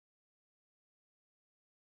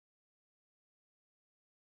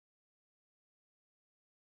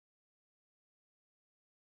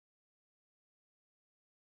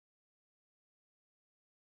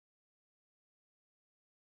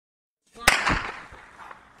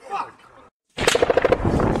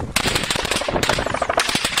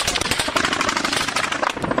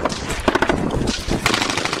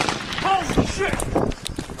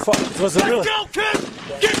Was it really? Let's go, kid!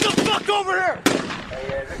 Get the fuck over here!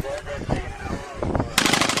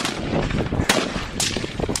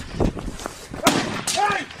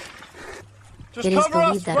 Hey! Just It is cover us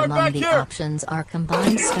believed that right among back the here. options are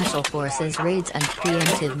combined special forces raids and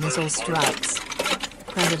preemptive missile strikes.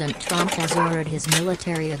 President Trump has ordered his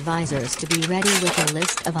military advisors to be ready with a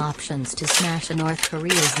list of options to smash North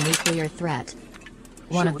Korea's nuclear threat.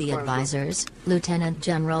 One of the advisors, Lieutenant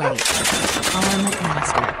General H. R.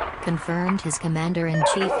 McMaster, confirmed his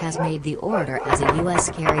commander-in-chief has made the order as a U.S.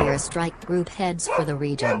 carrier strike group heads for the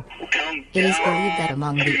region. It is believed that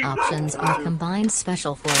among the options are combined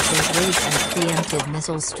special forces raids and preemptive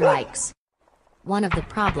missile strikes. One of the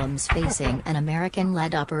problems facing an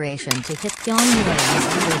American-led operation to hit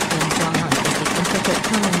Pyongyang's leader Kim Jong-un is the intricate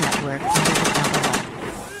tunnel network under the capital.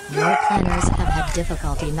 War planners have had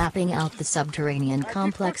difficulty mapping out the subterranean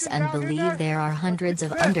complex and believe there are hundreds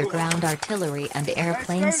of underground artillery and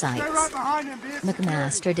airplane sites.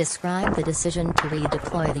 McMaster described the decision to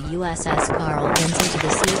redeploy the USS Carl Vinson to the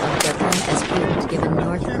Sea of Japan as prudent given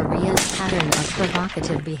North Korea's pattern of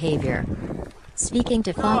provocative behavior. Speaking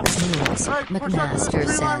to Fox News, McMaster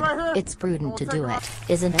said, "It's prudent to do it,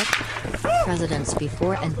 isn't it?" Presidents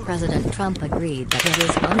before and President Trump agreed that it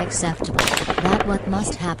is unacceptable, that what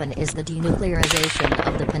must happen is the denuclearization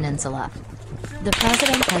of the peninsula. The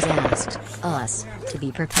president has asked us to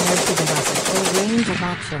be prepared to give us a full range of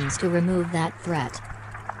options to remove that threat.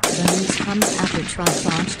 The news comes after Trump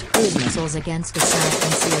launched cruise missiles against Assad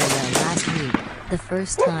and Syria last week, the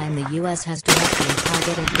first time the U.S. has directly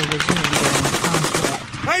targeted the regime during the conflict.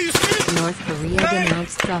 North Korea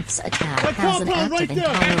denounced Trump's attack as an act of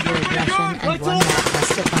intolerable aggression and one that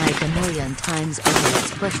justified a million times over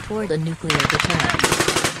its push toward a nuclear deterrent.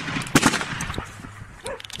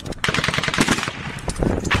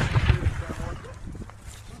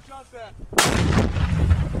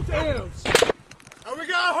 Damn! And we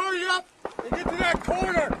gotta hurry up and get to that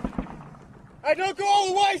corner! Hey, don't go all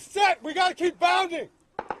the way, set! We gotta keep bounding!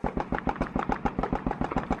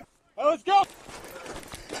 Hey, let's go!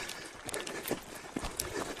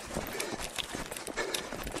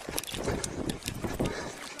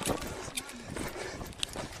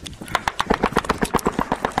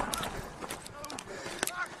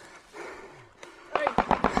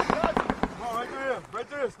 Right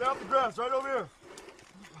there, stay off the grass, right over here.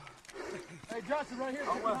 Hey, Johnson, right here.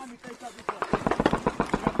 Get behind me, face up this way.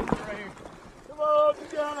 Right here. Come on,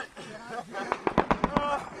 you got it.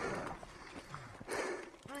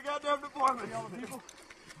 Three goddamn deployments. All the people.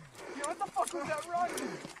 Yeah, what the fuck was that run?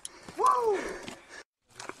 Woo!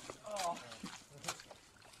 Oh.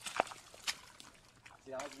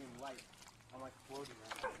 See, I was being light. I'm like floating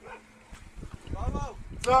right now. Bravo!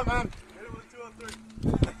 What's up, man? Hit it with 203.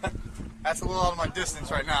 That's a little out of my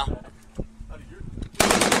distance right now. Out of your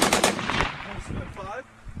five?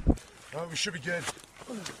 Oh, we should be good.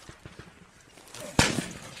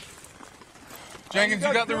 Jenkins,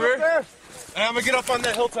 you got the rear? And I'm gonna get up on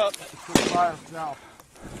that hilltop. Now.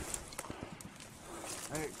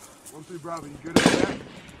 Hey, 1-3 Bravo, you good over there?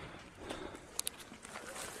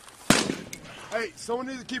 Hey, someone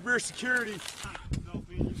needs to keep rear security.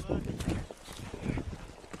 Actually,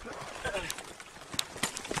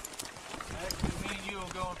 me and you will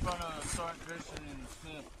go in front of Sergeant Christian and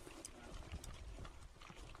Smith.